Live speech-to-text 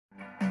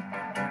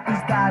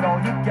got all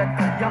you get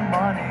for your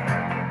money.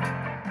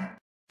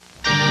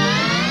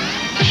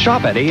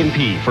 Shop at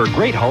A&P for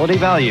great holiday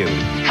value.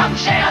 Come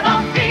share the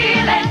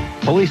feeling.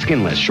 Fully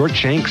skinless, short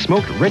shank,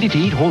 smoked,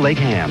 ready-to-eat whole leg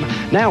ham.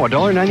 Now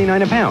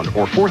 $1.99 a pound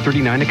or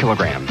 $4.39 a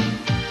kilogram.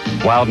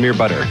 Wildmere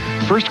butter.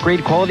 First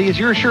grade quality is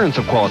your assurance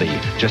of quality.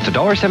 Just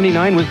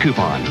 $1.79 with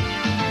coupon.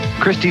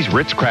 Christie's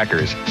Ritz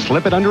crackers.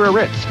 Slip it under a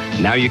Ritz.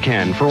 Now you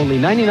can for only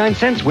 99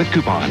 cents with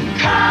coupon.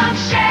 Come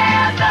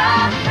share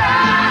the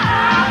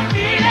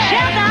feeling.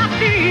 Share the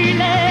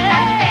feeling.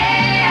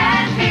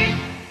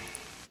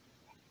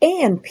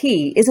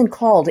 A&P isn't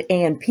called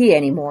A&P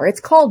anymore.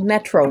 It's called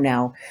Metro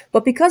now.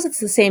 But because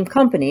it's the same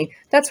company,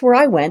 that's where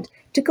I went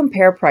to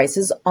compare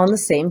prices on the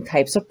same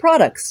types of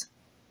products.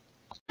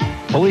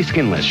 Fully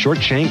skinless,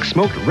 short shank,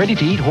 smoked,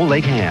 ready-to-eat whole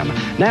leg ham.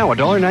 Now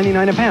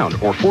 $1.99 a pound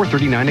or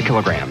 $4.39 a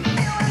kilogram.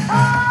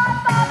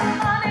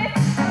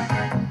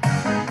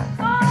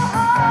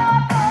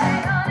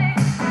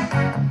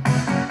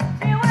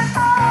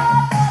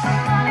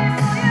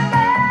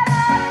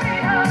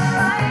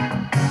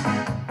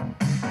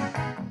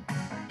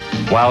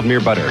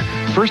 Wildmere butter.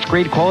 First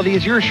grade quality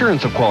is your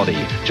assurance of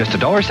quality. Just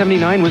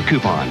 $1.79 with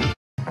coupon.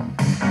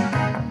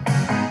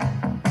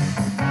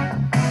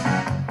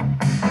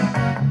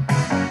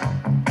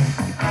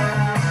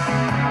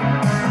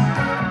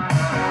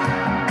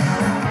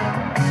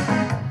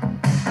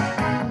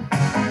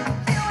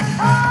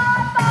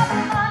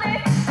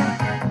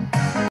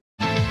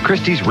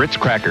 Christie's Ritz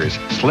crackers.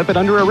 Slip it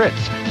under a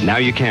Ritz. Now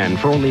you can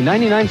for only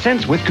 99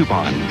 cents with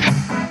coupon.